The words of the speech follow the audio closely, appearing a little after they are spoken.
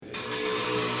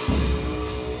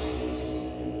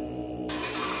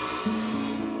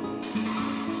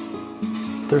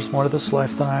there's more to this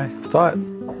life than I thought,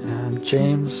 and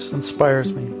James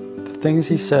inspires me. The things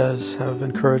he says have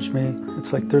encouraged me.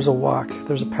 It's like there's a walk,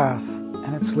 there's a path,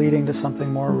 and it's leading to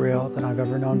something more real than I've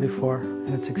ever known before,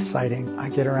 and it's exciting. I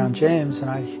get around James and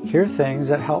I hear things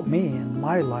that help me in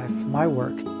my life, my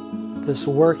work. This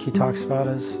work he talks about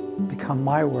has become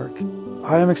my work.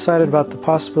 I am excited about the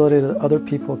possibility that other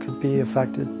people could be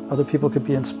affected, other people could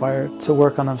be inspired to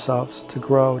work on themselves, to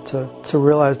grow, to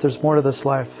realize there's more to this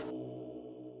life.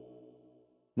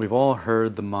 We've all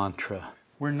heard the mantra,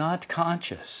 we're not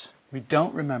conscious, we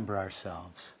don't remember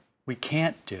ourselves, we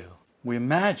can't do. We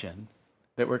imagine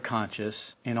that we're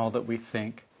conscious in all that we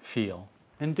think, feel,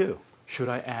 and do. Should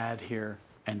I add here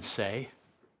and say?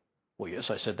 Well,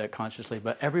 yes, I said that consciously,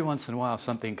 but every once in a while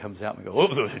something comes out and we go, oh,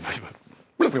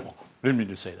 I didn't mean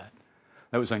to say that.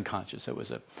 That was unconscious. That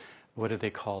was what do they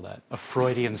call that? A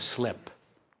Freudian slip.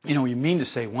 You know, you mean to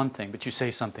say one thing, but you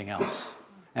say something else.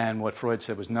 And what Freud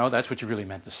said was, no, that's what you really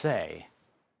meant to say,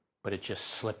 but it just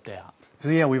slipped out. So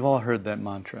yeah, we've all heard that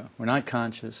mantra. We're not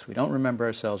conscious. We don't remember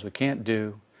ourselves. We can't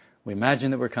do. We imagine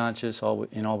that we're conscious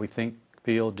in all we think,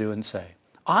 feel, do, and say.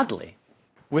 Oddly,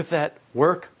 with that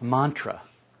work mantra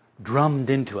drummed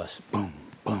into us, boom,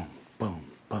 boom, boom,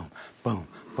 boom, boom,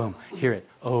 boom, hear it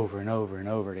over and over and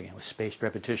over again with spaced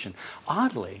repetition.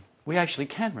 Oddly, we actually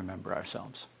can remember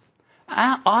ourselves.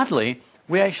 Oddly,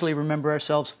 we actually remember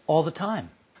ourselves all the time.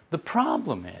 The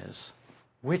problem is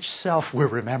which self we're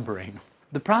remembering.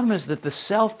 The problem is that the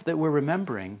self that we're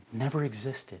remembering never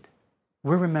existed.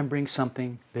 We're remembering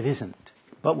something that isn't,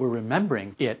 but we're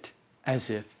remembering it as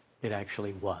if it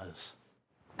actually was,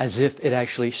 as if it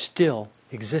actually still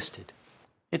existed.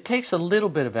 It takes a little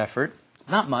bit of effort,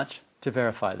 not much, to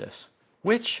verify this.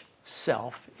 Which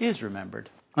self is remembered?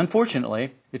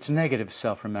 Unfortunately, it's negative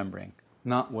self-remembering,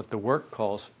 not what the work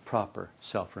calls proper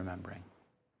self-remembering.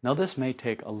 Now this may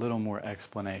take a little more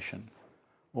explanation,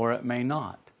 or it may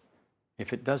not.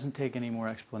 If it doesn't take any more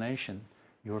explanation,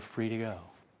 you're free to go.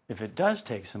 If it does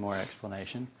take some more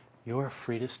explanation, you're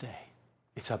free to stay.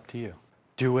 It's up to you.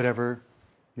 Do whatever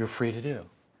you're free to do.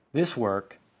 This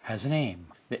work has an aim.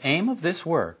 The aim of this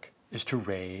work is to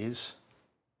raise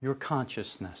your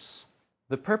consciousness.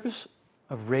 The purpose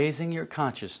of raising your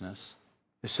consciousness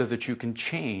is so that you can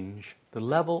change the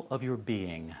level of your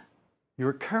being.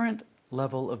 Your current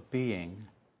level of being,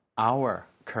 our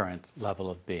current level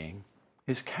of being,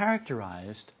 is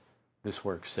characterized, this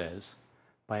work says,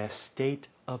 by a state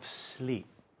of sleep.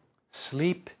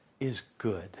 Sleep is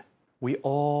good. We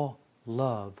all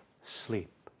love sleep.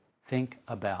 Think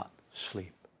about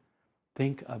sleep.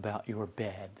 Think about your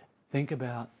bed. Think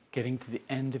about getting to the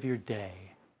end of your day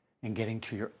and getting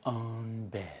to your own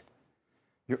bed,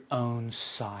 your own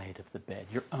side of the bed,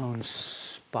 your own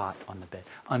spot on the bed,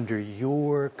 under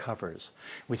your covers,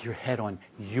 with your head on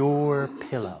your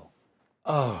pillow.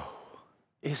 Oh,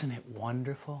 isn't it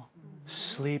wonderful?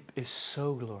 Sleep is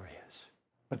so glorious.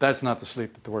 But that's not the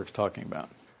sleep that the work's talking about.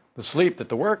 The sleep that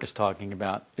the work is talking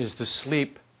about is the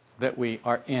sleep that we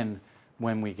are in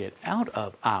when we get out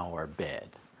of our bed,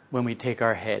 when we take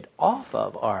our head off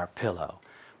of our pillow,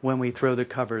 when we throw the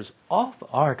covers off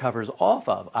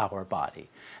of our body,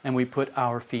 and we put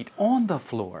our feet on the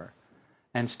floor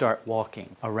and start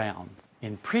walking around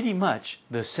in pretty much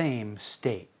the same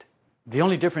state. The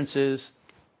only difference is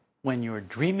when you're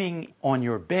dreaming on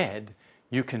your bed,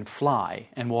 you can fly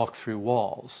and walk through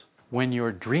walls. When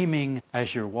you're dreaming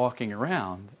as you're walking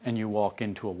around and you walk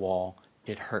into a wall,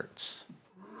 it hurts.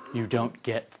 You don't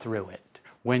get through it.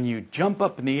 When you jump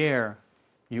up in the air,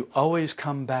 you always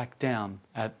come back down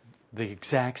at the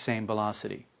exact same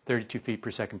velocity, 32 feet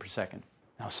per second.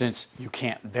 Now, since you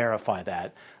can't verify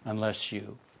that unless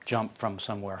you jump from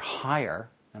somewhere higher,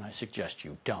 and I suggest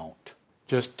you don't,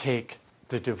 just take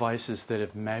the devices that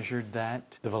have measured that,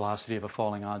 the velocity of a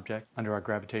falling object under our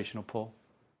gravitational pull.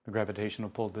 The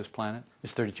gravitational pull of this planet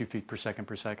is 32 feet per second.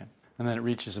 And then it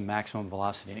reaches a maximum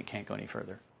velocity and it can't go any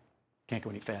further. Can't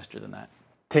go any faster than that.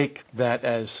 Take that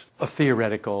as a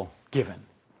theoretical given.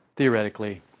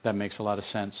 Theoretically, that makes a lot of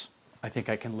sense. I think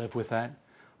I can live with that.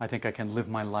 I think I can live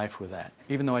my life with that.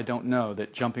 Even though I don't know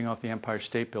that jumping off the Empire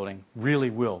State Building really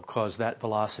will cause that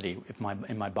velocity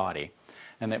in my body.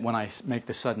 And that when I make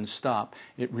the sudden stop,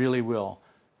 it really will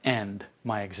end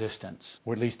my existence,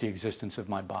 or at least the existence of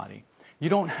my body. You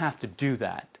don't have to do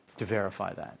that to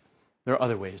verify that. There are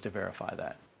other ways to verify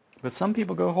that. But some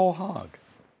people go whole hog.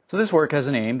 So this work has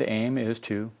an aim. The aim is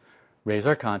to raise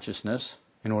our consciousness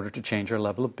in order to change our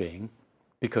level of being,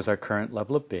 because our current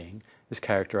level of being is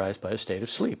characterized by a state of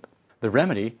sleep. The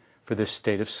remedy for this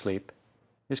state of sleep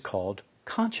is called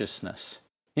consciousness.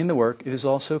 In the work, it is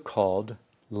also called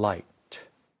light.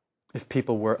 If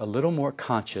people were a little more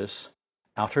conscious,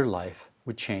 outer life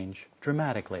would change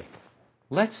dramatically.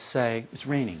 Let's say it's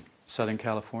raining. Southern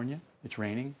California, it's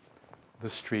raining. The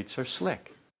streets are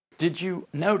slick. Did you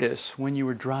notice when you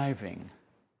were driving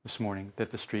this morning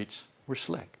that the streets were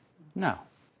slick? No.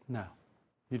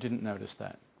 You didn't notice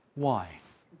that. Why?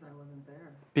 Because I wasn't there.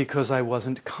 Because I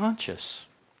wasn't conscious.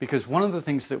 Because one of the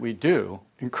things that we do,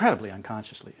 incredibly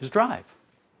unconsciously, is drive.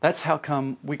 That's how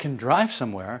come we can drive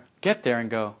somewhere, get there and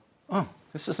go, oh,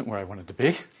 this isn't where I wanted to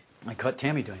be. I caught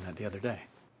Tammy doing that the other day.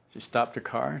 She stopped her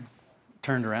car,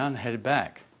 turned around, and headed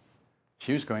back.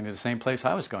 She was going to the same place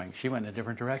I was going. She went in a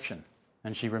different direction.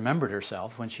 And she remembered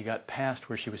herself when she got past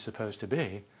where she was supposed to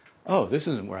be. Oh, this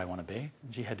isn't where I want to be.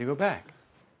 And she had to go back.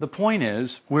 The point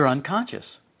is, we're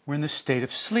unconscious. We're in this state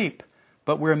of sleep,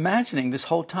 but we're imagining this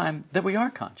whole time that we are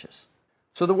conscious.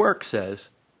 So the work says,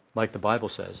 like the Bible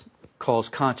says, calls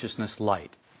consciousness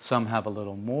light. Some have a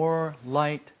little more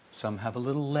light, some have a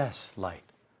little less light.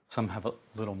 Some have a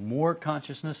little more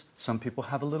consciousness, some people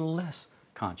have a little less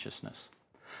consciousness.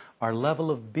 Our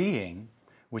level of being,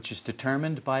 which is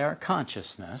determined by our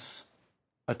consciousness,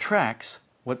 attracts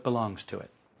what belongs to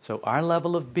it. So our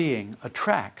level of being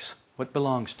attracts what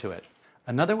belongs to it.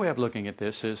 Another way of looking at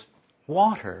this is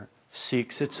water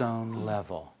seeks its own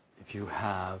level. If you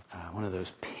have one of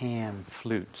those pan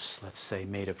flutes, let's say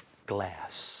made of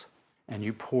glass, and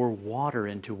you pour water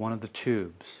into one of the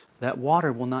tubes, that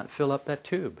water will not fill up that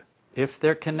tube. If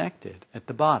they're connected at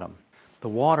the bottom, the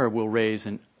water will raise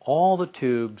in all the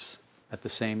tubes at the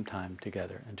same time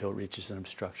together until it reaches an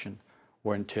obstruction,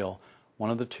 or until one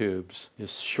of the tubes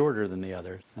is shorter than the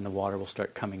other and the water will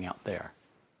start coming out there.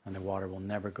 And the water will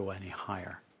never go any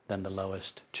higher than the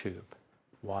lowest tube.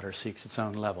 Water seeks its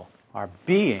own level. Our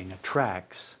being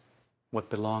attracts what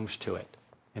belongs to it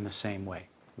in the same way.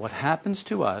 What happens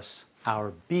to us,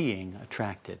 our being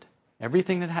attracted.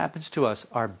 Everything that happens to us,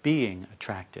 our being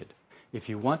attracted. If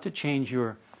you want to change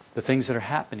the things that are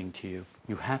happening to you,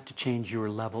 you have to change your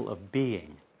level of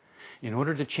being. In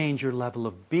order to change your level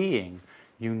of being,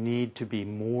 you need to be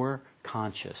more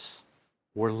conscious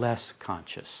or less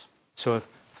conscious. So if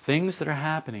things that are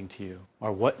happening to you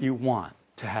are what you want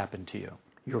to happen to you,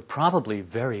 you're probably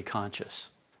very conscious.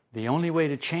 The only way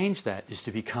to change that is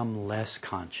to become less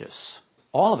conscious.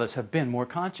 All of us have been more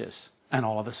conscious, and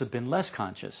all of us have been less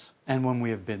conscious. And when we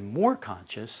have been more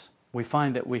conscious, we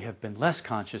find that we have been less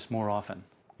conscious more often.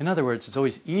 In other words, it's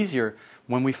always easier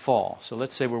when we fall. So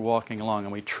let's say we're walking along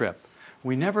and we trip.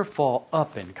 We never fall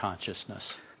up in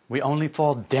consciousness. We only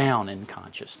fall down in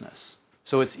consciousness.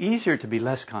 So it's easier to be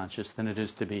less conscious than it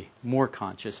is to be more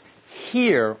conscious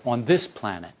here on this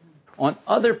planet. On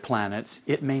other planets,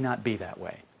 it may not be that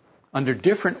way. Under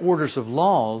different orders of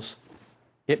laws,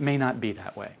 it may not be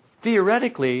that way.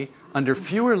 Theoretically, under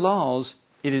fewer laws,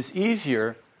 it is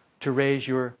easier to raise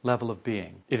your level of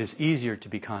being. It is easier to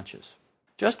be conscious.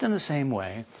 Just in the same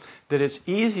way that it's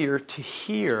easier to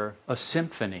hear a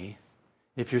symphony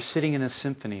if you're sitting in a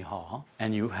symphony hall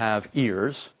and you have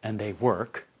ears and they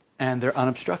work and they're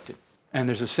unobstructed and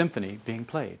there's a symphony being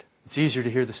played. It's easier to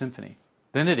hear the symphony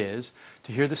than it is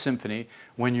to hear the symphony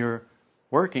when you're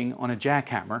working on a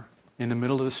jackhammer in the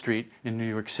middle of the street in New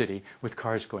York City with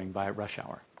cars going by at rush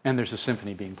hour. And there's a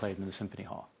symphony being played in the symphony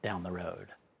hall down the road.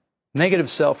 Negative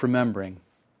self-remembering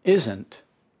isn't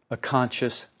a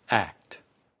conscious act.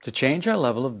 To change our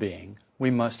level of being, we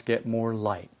must get more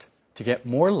light. To get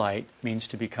more light means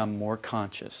to become more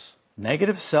conscious.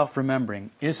 Negative self-remembering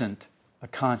isn't a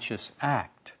conscious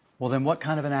act. Well, then what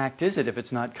kind of an act is it if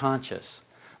it's not conscious?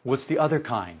 What's the other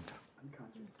kind?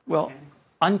 Unconscious. Well, Mechanical.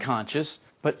 unconscious,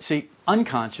 but see,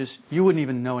 unconscious, you wouldn't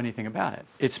even know anything about it.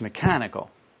 It's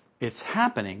mechanical. It's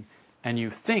happening, and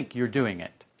you think you're doing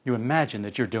it. You imagine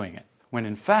that you're doing it, when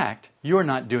in fact, you're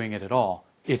not doing it at all.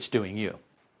 It's doing you.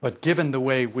 But given the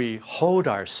way we hold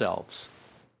ourselves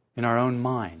in our own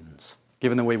minds,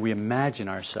 given the way we imagine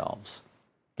ourselves,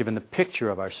 given the picture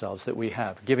of ourselves that we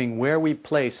have, given where we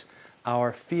place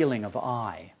our feeling of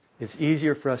I, it's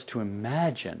easier for us to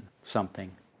imagine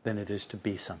something than it is to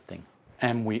be something.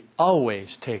 And we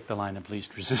always take the line of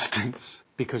least resistance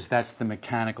because that's the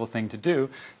mechanical thing to do,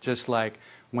 just like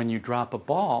when you drop a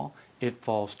ball, it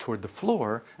falls toward the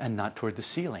floor and not toward the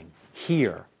ceiling.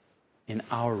 Here, in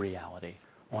our reality,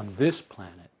 on this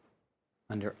planet,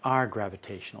 under our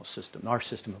gravitational system, our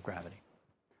system of gravity.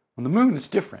 On the moon, it's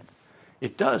different.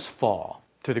 It does fall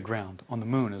to the ground on the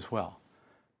moon as well,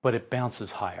 but it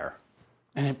bounces higher.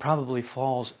 And it probably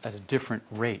falls at a different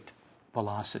rate,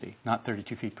 velocity, not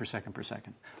 32 feet per second per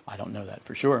second. I don't know that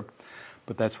for sure,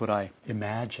 but that's what I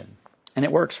imagine. And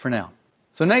it works for now.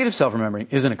 So negative self-remembering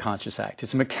isn't a conscious act.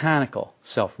 It's a mechanical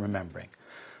self-remembering.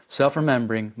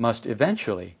 Self-remembering must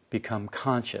eventually become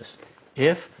conscious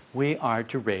if we are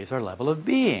to raise our level of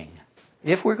being.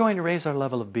 If we're going to raise our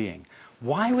level of being,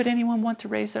 why would anyone want to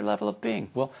raise their level of being?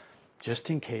 Well, just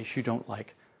in case you don't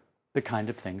like the kind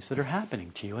of things that are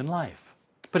happening to you in life.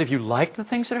 But if you like the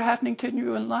things that are happening to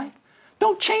you in life,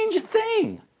 don't change a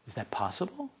thing. Is that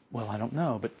possible? Well, I don't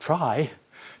know, but try.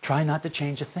 Try not to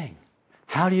change a thing.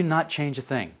 How do you not change a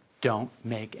thing? Don't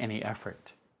make any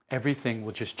effort. Everything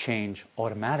will just change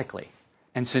automatically.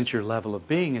 And since your level of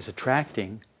being is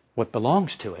attracting what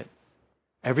belongs to it,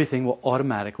 everything will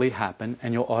automatically happen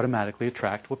and you'll automatically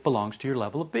attract what belongs to your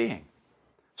level of being.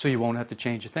 So you won't have to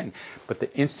change a thing. But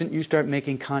the instant you start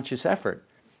making conscious effort,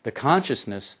 the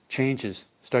consciousness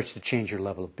starts to change your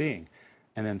level of being.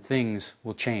 And then things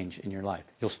will change in your life.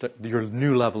 Your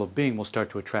new level of being will start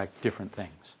to attract different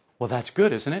things. Well, that's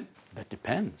good, isn't it? That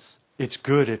depends. It's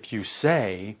good if you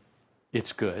say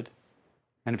it's good.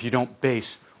 And if you don't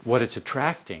base what it's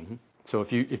attracting. So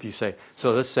if you say,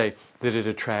 so let's say that it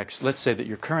attracts, let's say that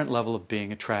your current level of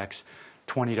being attracts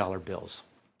 $20 bills.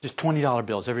 Just $20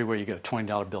 bills everywhere you go.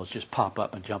 $20 bills just pop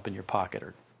up and jump in your pocket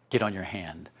or get on your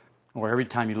hand. Or every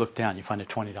time you look down, you find a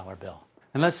 $20 bill.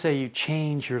 And let's say you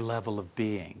change your level of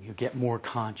being. You get more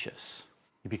conscious.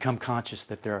 You become conscious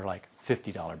that there are like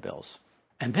 $50 bills.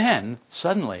 And then,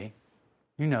 suddenly,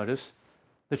 you notice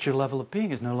that your level of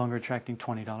being is no longer attracting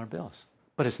 $20 bills.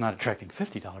 But it's not attracting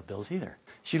 $50 bills either.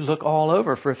 So you look all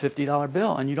over for a $50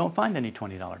 bill and you don't find any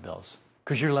 $20 bills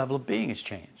because your level of being has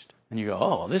changed. And you go,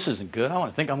 oh, this isn't good.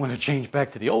 I think I'm going to change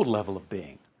back to the old level of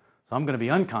being. So I'm going to be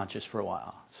unconscious for a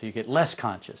while. So you get less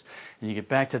conscious and you get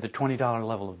back to the $20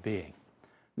 level of being.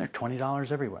 And there are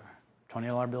 $20 everywhere,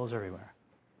 $20 bills everywhere.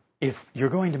 If you're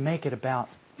going to make it about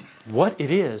what it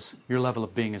is your level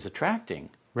of being is attracting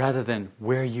rather than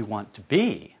where you want to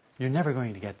be, you're never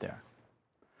going to get there.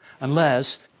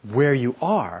 Unless where you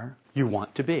are, you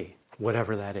want to be,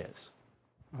 whatever that is.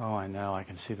 Oh, I know. I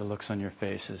can see the looks on your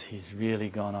faces. He's really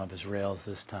gone off his rails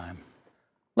this time.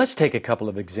 Let's take a couple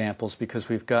of examples because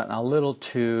we've gotten a little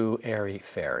too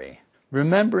airy-fairy.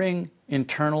 Remembering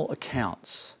internal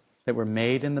accounts that were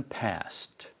made in the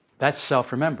past. That's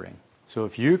self-remembering. So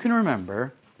if you can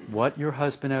remember what your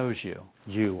husband owes you,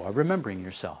 you are remembering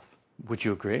yourself. Would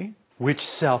you agree? Which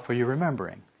self are you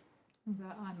remembering?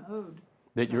 That I'm owed.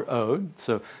 That you're owed.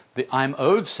 So the I'm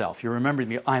owed self, you're remembering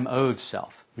the I'm owed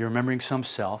self. You're remembering some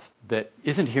self that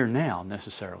isn't here now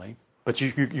necessarily, but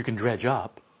you can dredge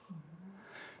up.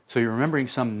 So you're remembering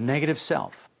some negative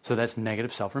self. So that's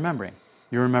negative self-remembering.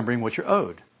 You're remembering what you're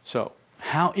owed. So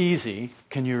how easy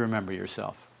can you remember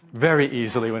yourself? Very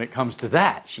easily when it comes to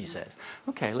that, she says.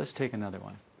 Okay, let's take another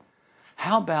one.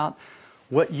 How about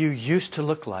what you used to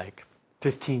look like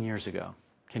 15 years ago?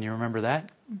 Can you remember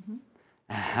that? Mm-hmm.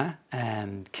 Uh-huh.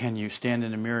 And can you stand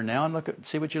in a mirror now and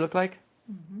see what you look like?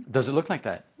 Mm-hmm. Does it look like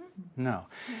that? Mm-hmm. No.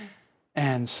 Mm-hmm.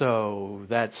 And so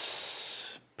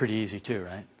that's pretty easy too,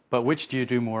 right? But which do you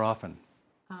do more often?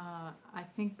 I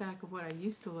think back of what I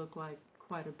used to look like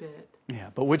quite a bit. Yeah,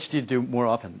 but which do you do more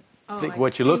often? Think I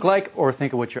what you look like or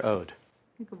think of what you're owed?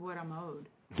 Think of what I'm owed.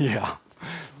 Yeah,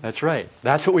 that's right.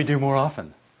 That's what we do more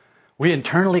often. We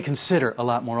internally consider a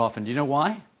lot more often. Do you know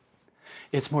why?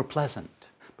 It's more pleasant.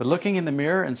 But looking in the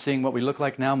mirror and seeing what we look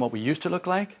like now and what we used to look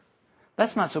like,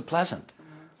 that's not so pleasant.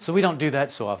 So we don't do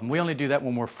that so often. We only do that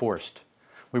when we're forced.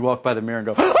 We walk by the mirror and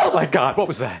go, oh my God, what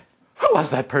was that? Who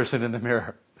was that person in the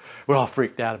mirror? We're all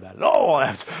freaked out about it. Oh,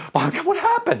 what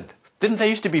happened? Didn't they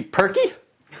used to be perky?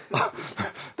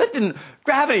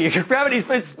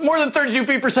 Gravity's more than 32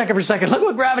 feet per second. Look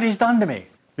what gravity's done to me.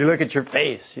 You look at your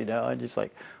face, and just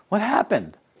like, what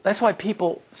happened? That's why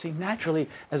people, see, naturally,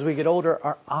 as we get older,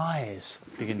 our eyes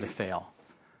begin to fail.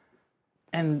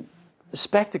 And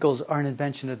spectacles are an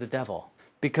invention of the devil.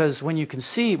 Because when you can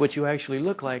see what you actually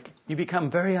look like, you become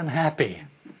very unhappy.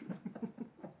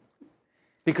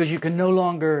 Because you can no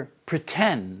longer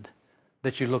pretend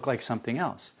that you look like something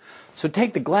else. So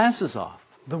take the glasses off.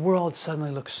 The world suddenly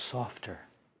looks softer,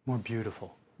 more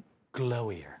beautiful,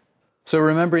 glowier. So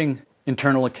remembering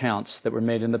internal accounts that were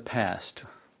made in the past,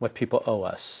 what people owe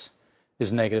us,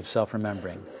 is negative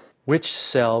self-remembering. Which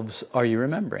selves are you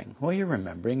remembering? Well, you're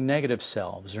remembering negative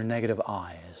selves or negative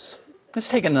I's. Let's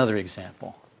take another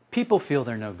example. People feel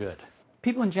they're no good.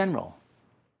 People in general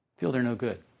feel they're no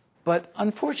good. But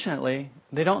unfortunately,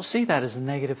 they don't see that as a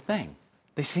negative thing.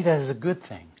 They see that as a good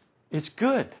thing. It's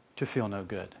good to feel no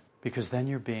good because then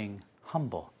you're being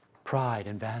humble. Pride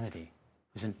and vanity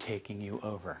isn't taking you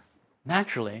over.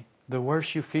 Naturally, the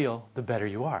worse you feel, the better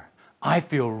you are. I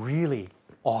feel really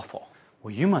awful.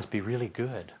 Well, you must be really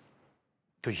good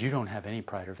because you don't have any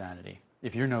pride or vanity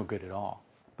if you're no good at all.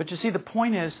 But you see, the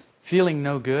point is, feeling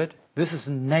no good, this is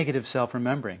negative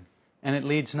self-remembering, and it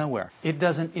leads nowhere. It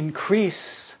doesn't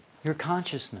increase your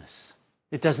consciousness.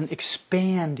 It doesn't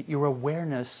expand your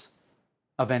awareness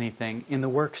of anything in the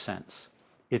work sense.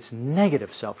 It's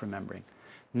negative self-remembering.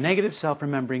 Negative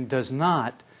self-remembering does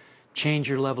not change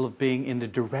your level of being in the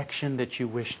direction that you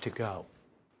wish to go.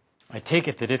 I take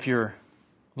it that if you're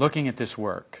looking at this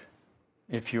work,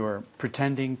 if you're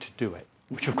pretending to do it,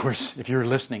 which of course, if you're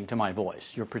listening to my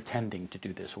voice, you're pretending to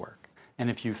do this work. And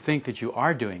if you think that you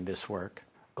are doing this work,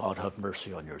 God have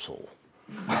mercy on your soul.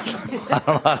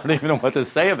 I don't even know what to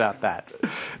say about that.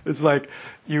 It's like,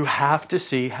 you have to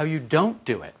see how you don't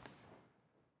do it.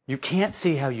 You can't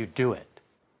see how you do it.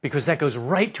 Because that goes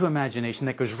right to imagination,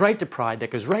 that goes right to pride,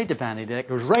 that goes right to vanity, that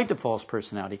goes right to false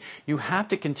personality. You have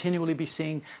to continually be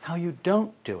seeing how you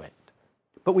don't do it.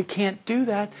 But we can't do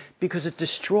that because it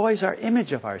destroys our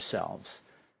image of ourselves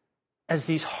as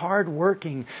these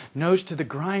hard-working, nose to the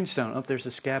grindstone. Oh, there's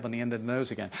a scab on the end of the nose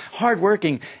again.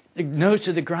 Hard-working, nose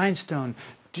to the grindstone.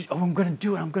 Oh, I'm going to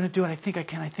do it. I think I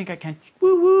can.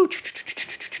 Woo-woo.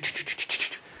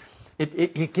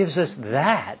 It gives us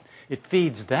that. It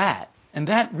feeds that. And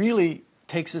that really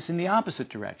takes us in the opposite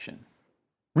direction.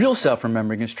 Real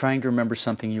self-remembering is trying to remember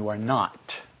something you are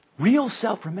not. Real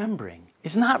self-remembering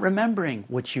is not remembering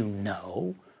what you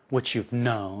know, what you've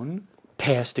known,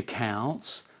 past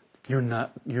accounts, you're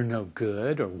no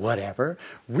good or whatever.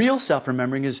 Real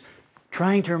self-remembering is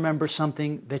trying to remember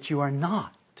something that you are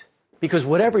not. Because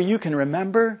whatever you can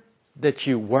remember that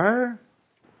you were,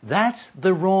 that's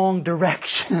the wrong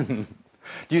direction.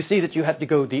 Do you see that you have to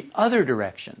go the other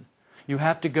direction? You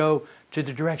have to go to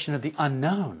the direction of the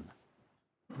unknown.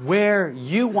 Where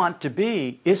you want to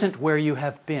be isn't where you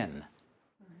have been.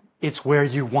 It's where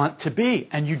you want to be,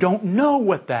 and you don't know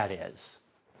what that is.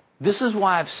 This is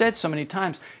why I've said so many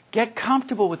times, get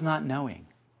comfortable with not knowing.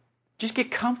 Just get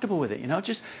comfortable with it,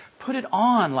 Just put it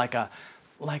on like a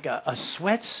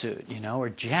sweatsuit, or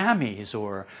jammies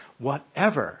or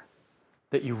whatever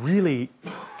that you really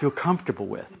feel comfortable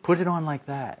with. Put it on like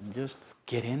that and just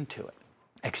get into it.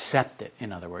 Accept it,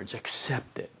 in other words.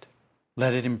 Accept it.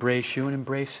 Let it embrace you and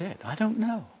embrace it. I don't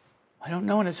know,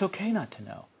 and it's okay not to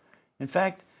know. In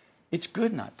fact, it's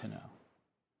good not to know.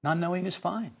 Not knowing is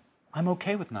fine. I'm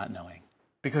okay with not knowing.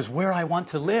 Because where I want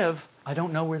to live, I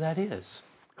don't know where that is.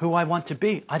 Who I want to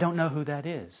be, I don't know who that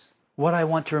is. What I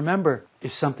want to remember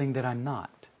is something that I'm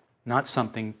not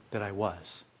something that I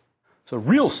was. So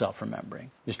real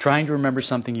self-remembering is trying to remember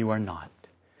something you are not.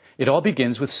 It all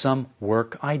begins with some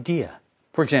work idea.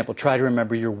 For example, try to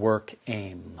remember your work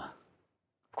aim.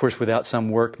 Of course, without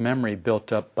some work memory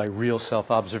built up by real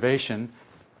self-observation,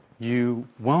 you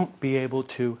won't be able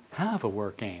to have a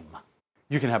work aim.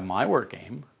 You can have my work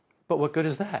aim, but what good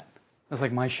is that? That's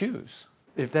like my shoes.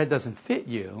 If that doesn't fit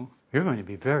you, you're going to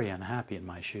be very unhappy in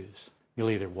my shoes.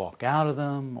 You'll either walk out of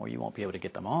them, or you won't be able to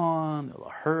get them on.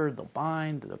 They'll hurt, they'll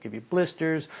bind, they'll give you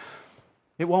blisters.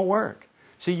 It won't work.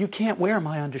 So you can't wear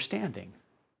my understanding.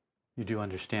 You do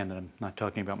understand that I'm not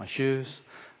talking about my shoes.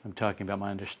 I'm talking about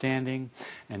my understanding.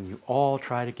 And you all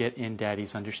try to get in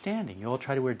Daddy's understanding. You all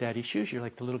try to wear Daddy's shoes. You're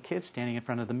like the little kids standing in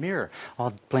front of the mirror,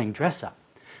 all playing dress up.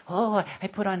 Oh, I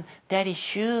put on Daddy's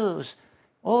shoes.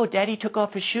 Oh, Daddy took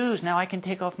off his shoes. Now I can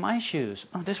take off my shoes.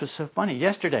 Oh, this was so funny.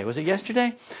 Yesterday, was it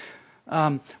yesterday?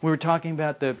 We were talking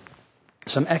about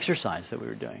some exercise that we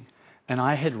were doing. And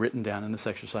I had written down in this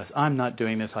exercise, I'm not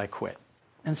doing this, I quit.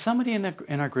 And somebody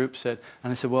in our group said,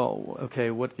 and I said, well, okay,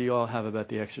 what do you all have about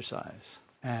the exercise?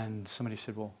 And somebody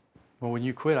said, well, when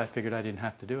you quit, I figured I didn't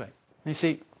have to do it. And you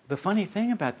see, the funny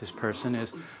thing about this person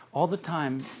is all the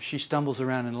time she stumbles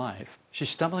around in life, she's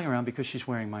stumbling around because she's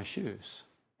wearing my shoes.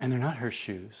 And they're not her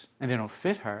shoes, and they don't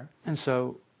fit her, and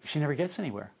so she never gets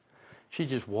anywhere. She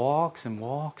just walks and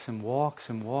walks and walks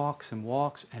and walks and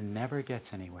walks and never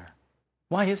gets anywhere.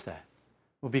 Why is that?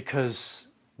 Well, because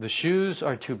the shoes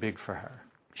are too big for her.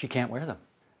 She can't wear them.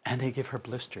 And they give her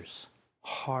blisters,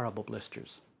 horrible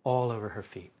blisters, all over her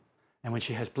feet. And when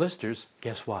she has blisters,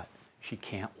 guess what? She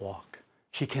can't walk.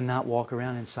 She cannot walk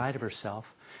around inside of herself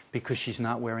because she's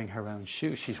not wearing her own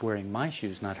shoes. She's wearing my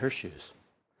shoes, not her shoes.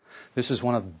 This is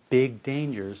one of the big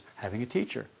dangers having a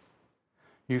teacher.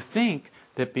 You think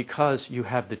that because you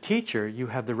have the teacher, you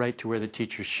have the right to wear the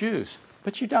teacher's shoes.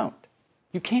 But you don't.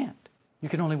 You can't. You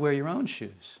can only wear your own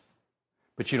shoes.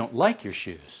 But you don't like your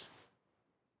shoes.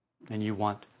 And you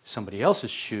want somebody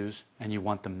else's shoes, and you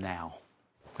want them now.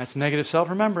 That's negative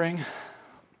self-remembering.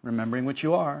 Remembering what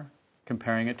you are,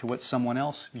 comparing it to what someone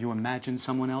else, you imagine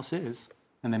someone else is,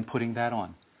 and then putting that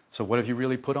on. So what have you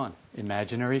really put on?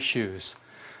 Imaginary shoes.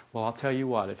 Well, I'll tell you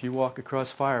what, if you walk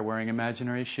across fire wearing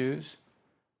imaginary shoes,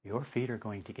 your feet are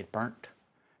going to get burnt.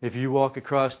 If you walk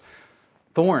across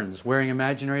thorns wearing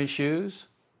imaginary shoes,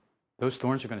 those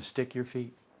thorns are going to stick your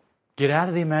feet. Get out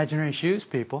of the imaginary shoes,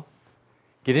 people.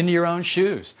 Get into your own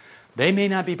shoes. They may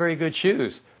not be very good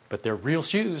shoes, but they're real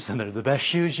shoes, and they're the best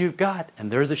shoes you've got,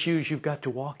 and they're the shoes you've got to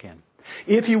walk in.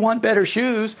 If you want better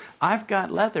shoes, I've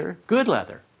got leather, good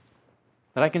leather,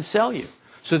 that I can sell you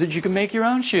so that you can make your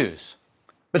own shoes.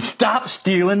 But stop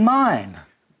stealing mine.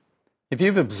 If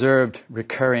you've observed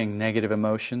recurring negative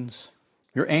emotions,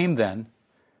 your aim then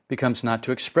becomes not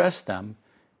to express them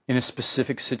in a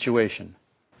specific situation.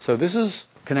 So this is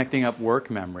connecting up work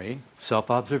memory,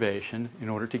 self-observation, in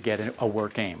order to get a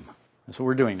work aim. That's what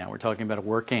we're doing now. We're talking about a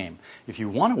work aim. If you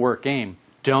want a work aim,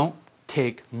 don't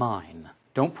take mine.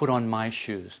 Don't put on my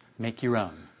shoes. Make your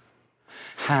own.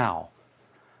 How?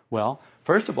 Well,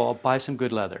 first of all, buy some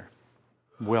good leather.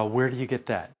 Well, where do you get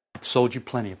that? I've sold you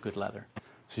plenty of good leather.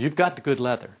 So you've got the good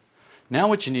leather. Now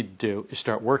what you need to do is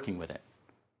start working with it.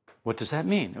 What does that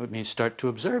mean? It means start to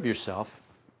observe yourself.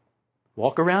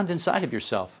 Walk around inside of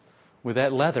yourself with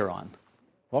that leather on.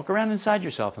 Walk around inside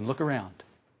yourself and look around.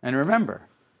 And remember,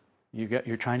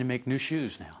 you're trying to make new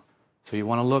shoes now. So you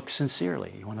want to look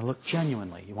sincerely. You want to look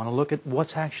genuinely. You want to look at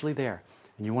what's actually there.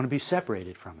 And you want to be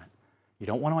separated from it. You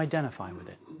don't want to identify with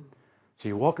it. So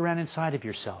you walk around inside of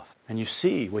yourself and you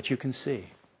see what you can see.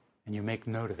 And you make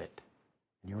note of it.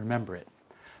 And you remember it.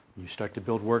 And you start to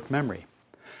build work memory.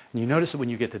 And you notice that when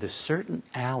you get to this certain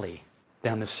alley,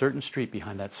 down this certain street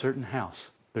behind that certain house,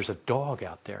 there's a dog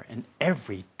out there. And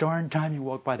every darn time you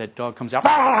walk by, that dog comes out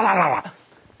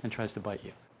and tries to bite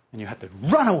you. And you have to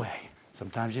run away.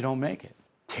 Sometimes you don't make it.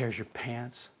 Tears your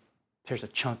pants, tears a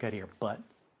chunk out of your butt,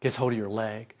 gets hold of your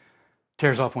leg,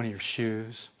 tears off one of your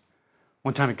shoes.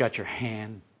 One time it got your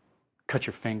hand, cut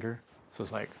your finger. So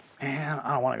it's like, man,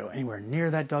 I don't want to go anywhere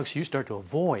near that dog. So you start to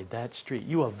avoid that street.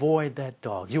 You avoid that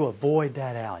dog. You avoid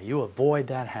that alley. You avoid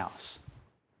that house.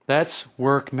 That's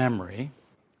work memory.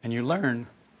 And you learn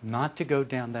not to go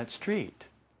down that street.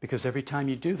 Because every time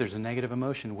you do, there's a negative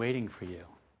emotion waiting for you.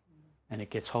 And it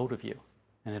gets hold of you.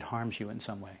 And it harms you in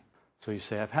some way. So you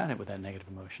say, I've had it with that negative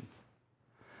emotion.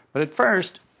 But at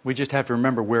first, we just have to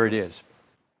remember where it is.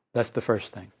 That's the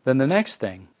first thing. Then the next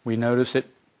thing, we notice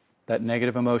that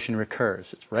negative emotion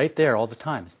recurs. It's right there all the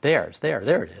time. It's there,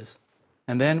 there it is.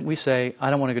 And then we say,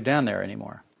 I don't want to go down there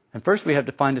anymore. And first we have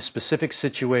to find a specific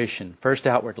situation, first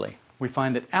outwardly. We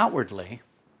find that outwardly,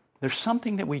 there's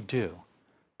something that we do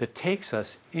that takes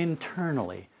us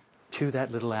internally to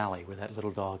that little alley where that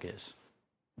little dog is.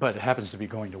 But it happens to be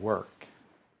going to work,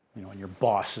 and your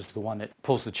boss is the one that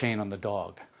pulls the chain on the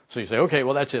dog. So you say, okay,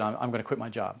 well, that's it. I'm going to quit my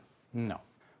job. No.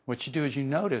 What you do is you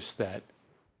notice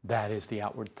that is the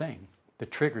outward thing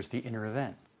that triggers the inner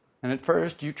event. And at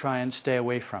first, you try and stay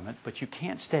away from it, but you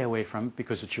can't stay away from it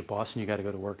because it's your boss and you got to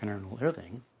go to work and earn a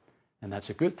living. And that's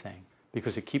a good thing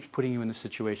because it keeps putting you in the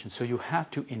situation. So you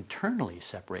have to internally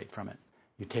separate from it.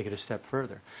 You take it a step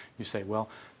further. You say, well,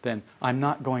 then I'm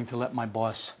not going to let my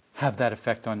boss have that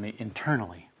effect on me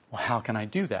internally. Well, how can I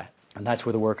do that? And that's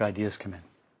where the work ideas come in.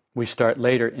 We start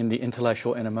later in the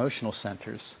intellectual and emotional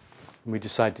centers. And we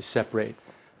decide to separate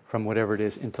from whatever it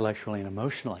is intellectually and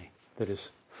emotionally that is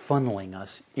funneling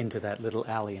us into that little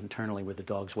alley internally with the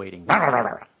dogs waiting.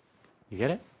 You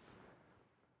get it?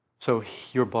 So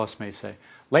your boss may say,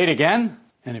 late again?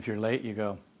 And if you're late, you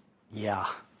go, yeah.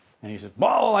 And he says,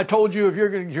 well, I told you if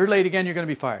you're late again, you're going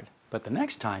to be fired. But the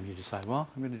next time you decide, well,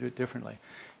 I'm going to do it differently.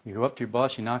 You go up to your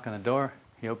boss, you knock on the door,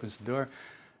 he opens the door,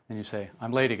 and you say,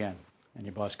 I'm late again. And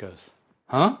your boss goes,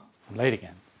 huh? I'm late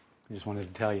again. I just wanted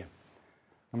to tell you.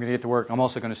 I'm going to get to work. I'm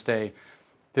also going to stay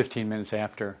 15 minutes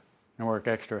after and work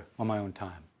extra on my own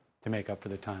time to make up for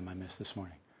the time I missed this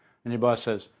morning. And your boss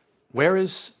says, where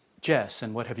is Jess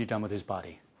and what have you done with his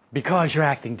body? Because you're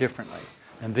acting differently.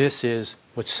 And this is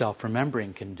what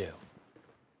self-remembering can do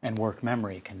and work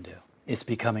memory can do. It's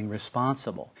becoming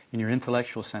responsible in your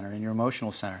intellectual center, in your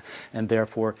emotional center, and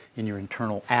therefore in your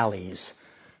internal alleys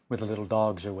where the little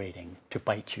dogs are waiting to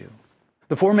bite you.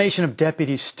 The formation of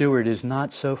deputy steward is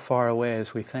not so far away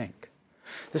as we think.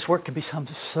 This work can become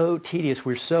so tedious.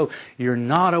 You're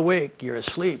not awake, you're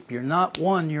asleep, you're not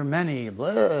one, you're many,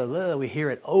 blah, blah. We hear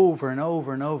it over and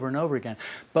over and over and over again.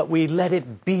 But we let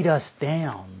it beat us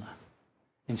down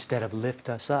instead of lift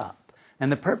us up.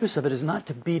 And the purpose of it is not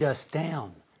to beat us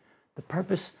down. The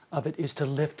purpose of it is to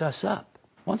lift us up.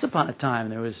 Once upon a time,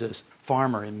 there was this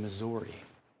farmer in Missouri.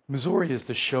 Missouri is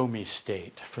the show-me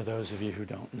state, for those of you who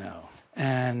don't know.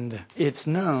 And it's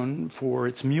known for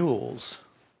its mules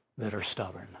that are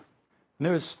stubborn.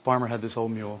 And this farmer had this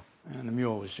old mule, and the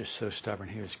mule was just so stubborn,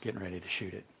 he was getting ready to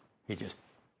shoot it. He just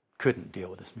couldn't deal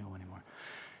with this mule anymore.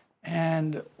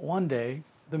 And one day,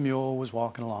 the mule was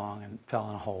walking along and fell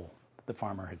in a hole that the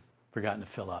farmer had forgotten to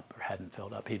fill up or hadn't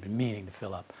filled up. He'd been meaning to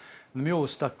fill up. And the mule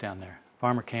was stuck down there. The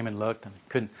farmer came and looked and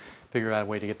couldn't figure out a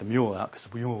way to get the mule out because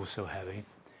the mule was so heavy.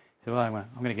 He said, well, I'm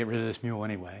going to get rid of this mule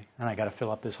anyway, and I got to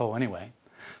fill up this hole anyway.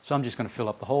 So I'm just going to fill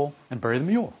up the hole and bury the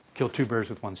mule. Kill two birds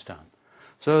with one stone.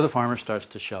 So the farmer starts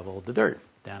to shovel the dirt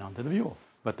down onto the mule.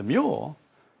 But the mule,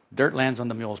 dirt lands on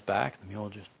the mule's back. The mule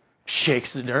just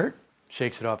shakes the dirt,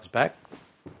 shakes it off his back,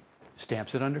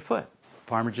 stamps it underfoot. The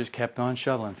farmer just kept on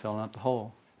shoveling, filling up the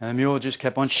hole. And the mule just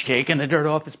kept on shaking the dirt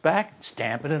off its back,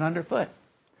 stamping it underfoot.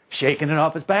 Shaking it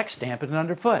off its back, stamping it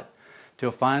underfoot.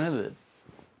 Till finally the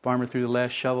farmer threw the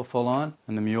last shovel full on,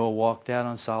 and the mule walked out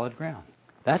on solid ground.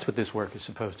 That's what this work is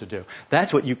supposed to do.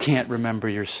 That's what you can't remember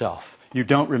yourself. You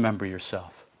don't remember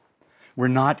yourself. We're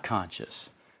not conscious.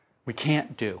 We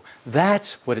can't do.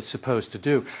 That's what it's supposed to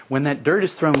do. When that dirt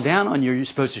is thrown down on you, you're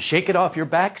supposed to shake it off your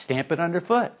back, stamp it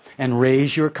underfoot, and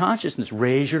raise your consciousness,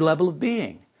 raise your level of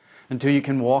being until you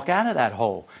can walk out of that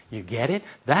hole. You get it?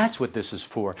 That's what this is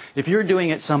for. If you're doing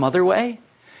it some other way,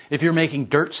 if you're making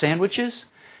dirt sandwiches,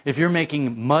 if you're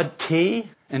making mud tea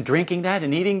and drinking that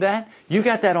and eating that, you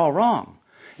got that all wrong.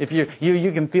 If you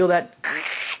can feel that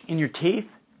in your teeth,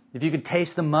 if you can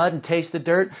taste the mud and taste the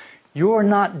dirt, you're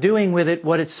not doing with it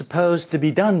what it's supposed to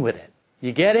be done with it.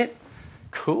 You get it?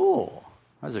 Cool.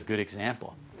 That was a good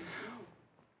example.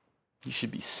 You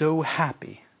should be so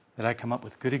happy that I come up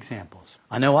with good examples.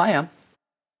 I know I am.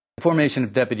 The formation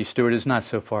of deputy steward is not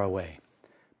so far away.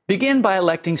 Begin by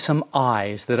electing some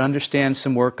eyes that understand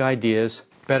some work ideas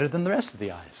better than the rest of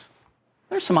the eyes.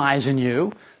 There's some eyes in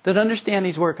you that understand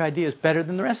these work ideas better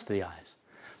than the rest of the eyes.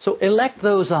 So elect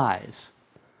those eyes.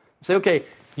 Say, okay,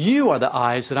 you are the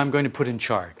eyes that I'm going to put in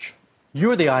charge.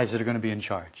 You're the eyes that are going to be in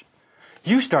charge.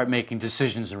 You start making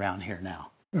decisions around here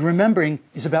now. Remembering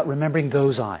is about remembering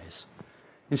those eyes.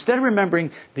 Instead of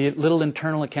remembering the little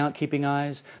internal account-keeping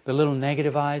eyes, the little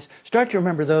negative eyes, start to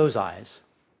remember those eyes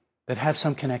that have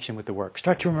some connection with the work.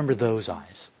 Start to remember those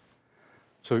eyes.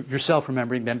 So your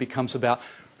self-remembering then becomes about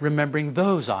remembering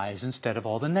those eyes instead of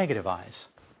all the negative eyes.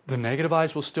 The negative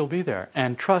eyes will still be there.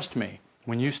 And trust me,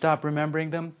 when you stop remembering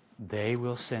them, they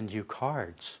will send you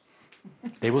cards.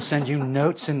 They will send you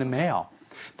notes in the mail.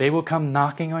 They will come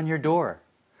knocking on your door.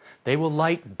 They will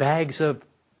light bags of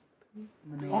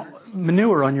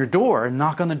manure on your door and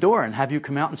knock on the door and have you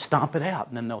come out and stomp it out.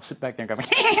 And then they'll sit back there and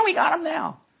go, hey, we got him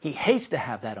now. He hates to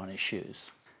have that on his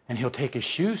shoes. And he'll take his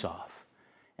shoes off.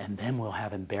 And then we'll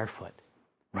have him barefoot,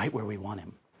 right where we want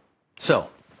him. So,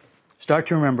 start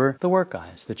to remember the work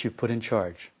eyes that you've put in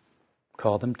charge.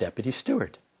 Call them deputy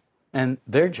steward. And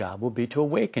their job will be to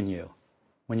awaken you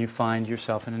when you find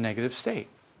yourself in a negative state.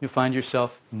 You find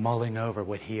yourself mulling over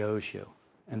what he owes you.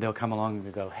 And they'll come along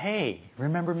and go, hey,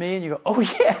 remember me? And you go, oh,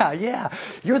 yeah.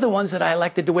 You're the ones that I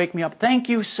elected to wake me up. Thank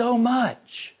you so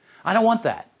much. I don't want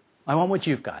that. I want what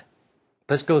you've got.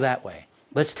 Let's go that way.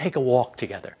 Let's take a walk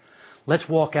together. Let's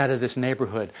walk out of this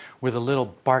neighborhood where the little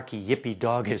barky, yippy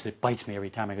dog is that bites me every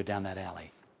time I go down that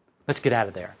alley. Let's get out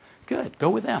of there. Good. Go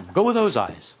with them. Go with those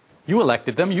eyes. You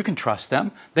elected them. You can trust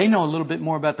them. They know a little bit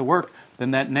more about the work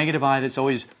than that negative eye that's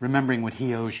always remembering what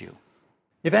he owes you.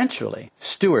 Eventually,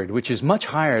 steward, which is much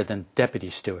higher than deputy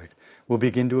steward, will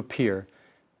begin to appear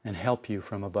and help you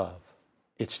from above.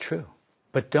 It's true.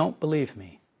 But don't believe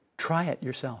me. Try it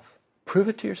yourself. Prove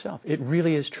it to yourself. It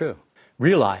really is true.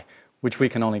 Real I, which we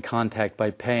can only contact by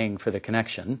paying for the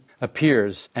connection,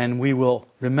 appears, and we will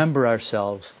remember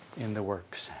ourselves in the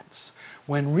work sense.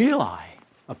 When real I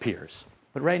appears,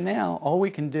 but right now, all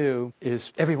we can do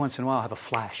is every once in a while have a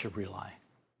flash of real I.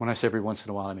 When I say every once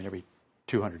in a while, I mean every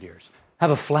 200 years.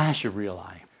 Have a flash of real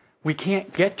I. We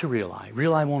can't get to real I.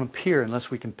 Real I won't appear unless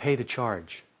we can pay the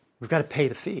charge. We've got to pay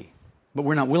the fee. But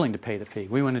we're not willing to pay the fee.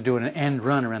 We want to do an end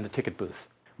run around the ticket booth.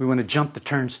 We want to jump the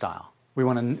turnstile. We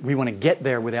want to get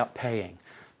there without paying.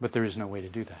 But there is no way to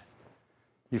do that.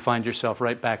 You find yourself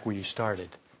right back where you started,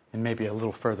 and maybe a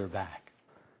little further back.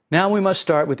 Now we must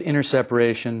start with inner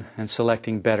separation and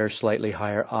selecting better, slightly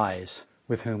higher eyes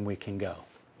with whom we can go.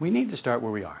 We need to start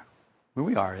where we are. Where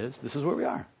we are is, this is where we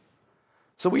are.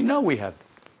 So we know we have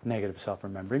negative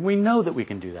self-remembering. We know that we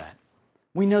can do that.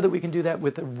 We know that we can do that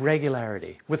with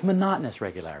regularity, with monotonous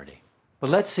regularity. But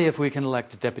let's see if we can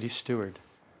elect a deputy steward,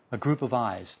 a group of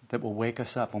eyes that will wake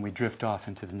us up when we drift off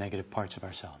into the negative parts of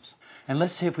ourselves. And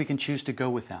let's see if we can choose to go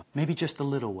with them, maybe just a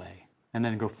little way, and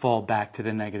then go fall back to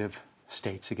the negative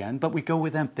states again. But we go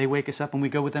with them. They wake us up and we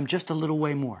go with them just a little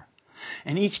way more.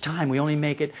 And each time we only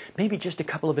make it maybe just a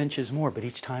couple of inches more, but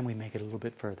each time we make it a little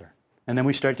bit further. And then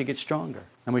we start to get stronger,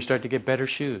 and we start to get better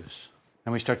shoes,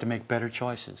 and we start to make better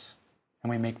choices, and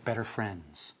we make better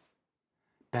friends.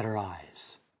 better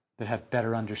eyes, that have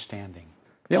better understanding.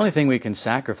 The only thing we can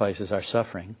sacrifice is our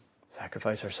suffering.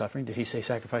 Sacrifice our suffering? Did he say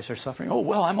sacrifice our suffering? Oh,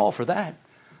 well, I'm all for that.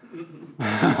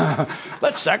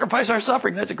 Let's sacrifice our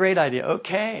suffering. That's a great idea.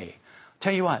 Okay.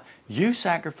 Tell you what, you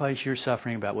sacrifice your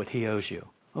suffering about what he owes you.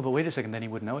 Oh, but wait a second, then he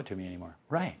wouldn't owe it to me anymore.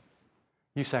 Right.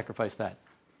 You sacrifice that.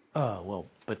 Oh, well,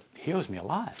 but he owes me a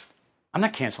lot. I'm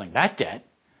not canceling that debt.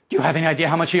 Do you have any idea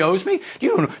how much he owes me?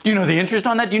 Do you know the interest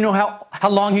on that? Do you know how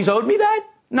long he's owed me that?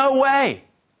 No way.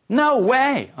 No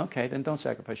way. Okay, then don't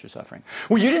sacrifice your suffering.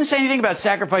 Well, you didn't say anything about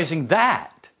sacrificing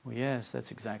that. Well, yes,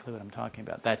 that's exactly what I'm talking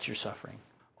about. That's your suffering.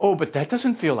 Oh, but that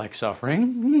doesn't feel like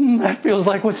suffering. That feels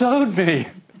like what's owed me.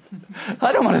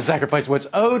 I don't want to sacrifice what's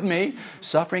owed me.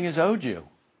 Suffering is owed you.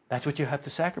 That's what you have to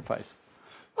sacrifice.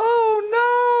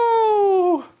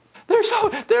 Oh, no!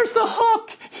 There's the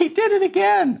hook. He did it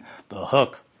again. The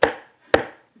hook.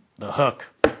 The hook.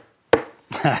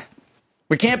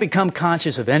 We can't become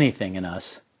conscious of anything in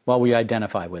us while we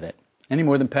identify with it, any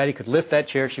more than Patty could lift that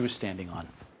chair she was standing on.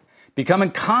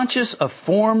 Becoming conscious of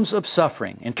forms of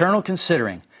suffering, internal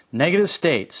considering, negative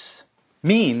states,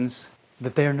 means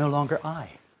that they are no longer I.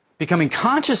 Becoming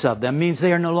conscious of them means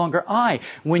they are no longer I.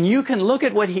 When you can look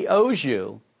at what he owes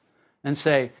you and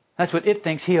say, that's what it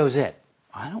thinks, he owes it.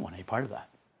 I don't want any part of that.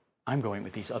 I'm going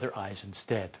with these other eyes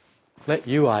instead. Let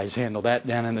you eyes handle that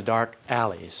down in the dark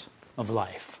alleys of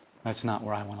life. That's not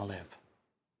where I want to live.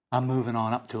 I'm moving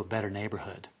on up to a better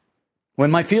neighborhood.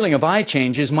 When my feeling of I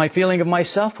changes, my feeling of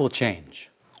myself will change.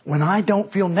 When I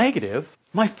don't feel negative,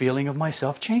 my feeling of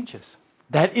myself changes.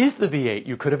 That is the V8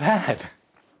 you could have had.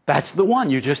 That's the one.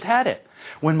 You just had it.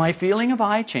 When my feeling of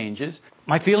I changes,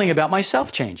 my feeling about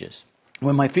myself changes.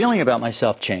 When my feeling about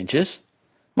myself changes,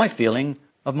 my feeling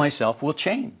of myself will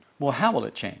change. Well, how will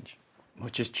it change? Well,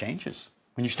 it just changes.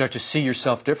 When you start to see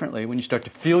yourself differently, when you start to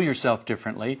feel yourself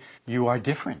differently, you are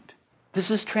different. This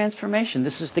is transformation.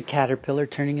 This is the caterpillar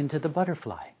turning into the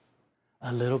butterfly.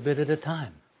 A little bit at a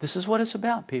time. This is what it's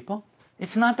about, people.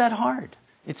 It's not that hard.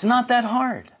 It's not that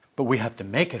hard. But we have to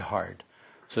make it hard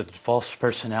so that false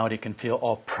personality can feel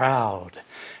all proud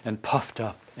and puffed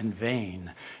up and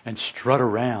vain and strut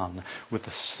around with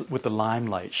the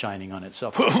limelight shining on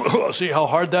itself. See how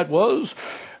hard that was?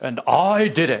 And I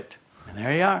did it. And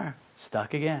there you are,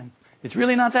 stuck again. It's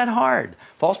really not that hard.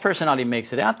 False personality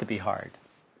makes it out to be hard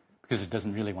because it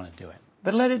doesn't really want to do it.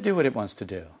 But let it do what it wants to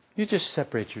do. You just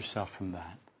separate yourself from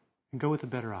that and go with the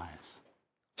better eyes.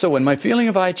 So when my feeling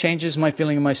of I changes, my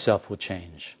feeling of myself will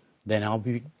change. Then I'll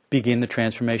begin the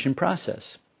transformation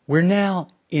process. We're now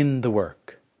in the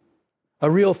work. A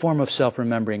real form of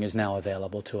self-remembering is now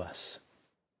available to us.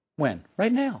 When?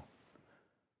 Right now.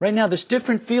 Right now, this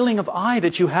different feeling of I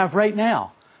that you have right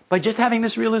now, by just having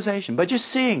this realization, by just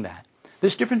seeing that,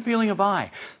 this different feeling of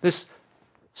I, this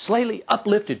slightly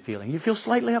uplifted feeling. You feel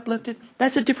slightly uplifted?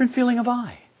 That's a different feeling of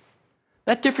I.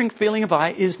 That different feeling of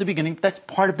I is the beginning. That's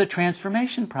part of the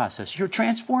transformation process. You're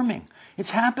transforming.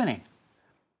 It's happening.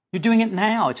 You're doing it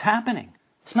now. It's happening.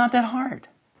 It's not that hard.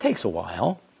 It takes a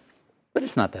while, but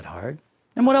it's not that hard.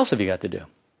 And what else have you got to do?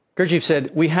 Gurdjieff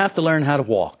said, we have to learn how to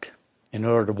walk. In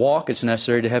order to walk, it's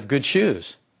necessary to have good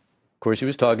shoes. Of course, he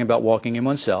was talking about walking in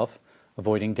oneself,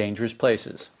 avoiding dangerous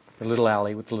places. The little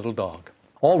alley with the little dog.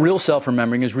 All real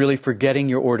self-remembering is really forgetting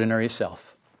your ordinary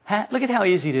self. Look at how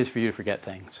easy it is for you to forget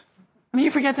things. I mean,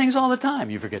 you forget things all the time.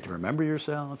 You forget to remember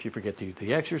yourself. You forget to do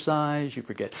the exercise. You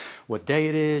forget what day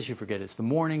it is. You forget it's the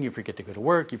morning. You forget to go to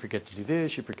work. You forget to do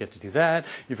this. You forget to do that.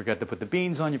 You forgot to put the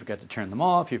beans on. You forgot to turn them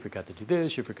off. You forgot to do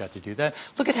this. You forgot to do that.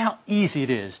 Look at how easy it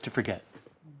is to forget.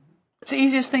 It's the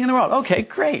easiest thing in the world. Okay,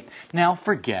 great. Now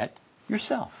forget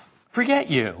yourself. Forget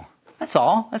you. That's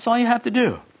all. That's all you have to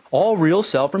do. All real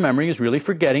self-remembering is really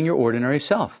forgetting your ordinary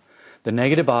self. The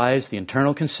negative eyes, the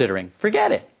internal considering.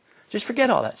 Forget it. Just forget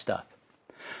all that stuff.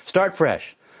 Start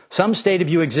fresh. Some state of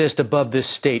you exists above this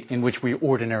state in which we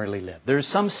ordinarily live. There is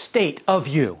some state of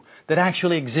you that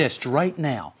actually exists right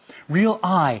now. Real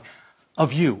I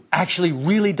of you actually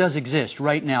really does exist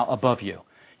right now above you.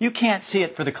 You can't see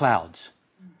it for the clouds,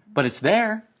 but it's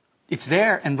there. It's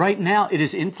there, and right now it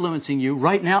is influencing you.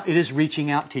 Right now it is reaching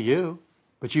out to you,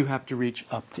 but you have to reach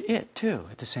up to it too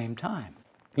at the same time.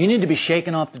 You need to be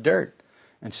shaking off the dirt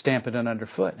and stamping it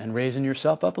underfoot and raising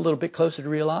yourself up a little bit closer to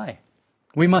real I.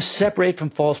 We must separate from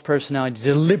false personality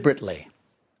deliberately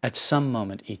at some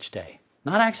moment each day,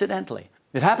 not accidentally.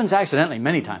 It happens accidentally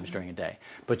many times during a day,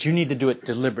 but you need to do it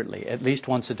deliberately at least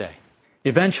once a day.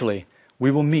 Eventually,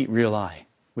 we will meet real I,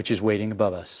 which is waiting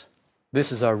above us.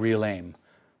 This is our real aim.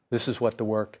 This is what the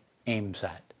work aims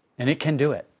at, and it can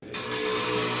do it.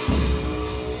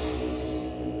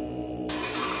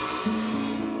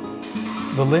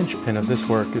 The linchpin of this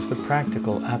work is the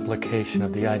practical application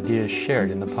of the ideas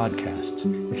shared in the podcasts.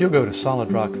 If you'll go to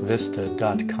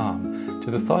solidrockvista.com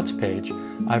to the Thoughts page,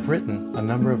 I've written a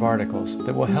number of articles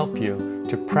that will help you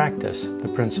to practice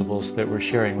the principles that we're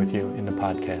sharing with you in the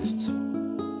podcasts.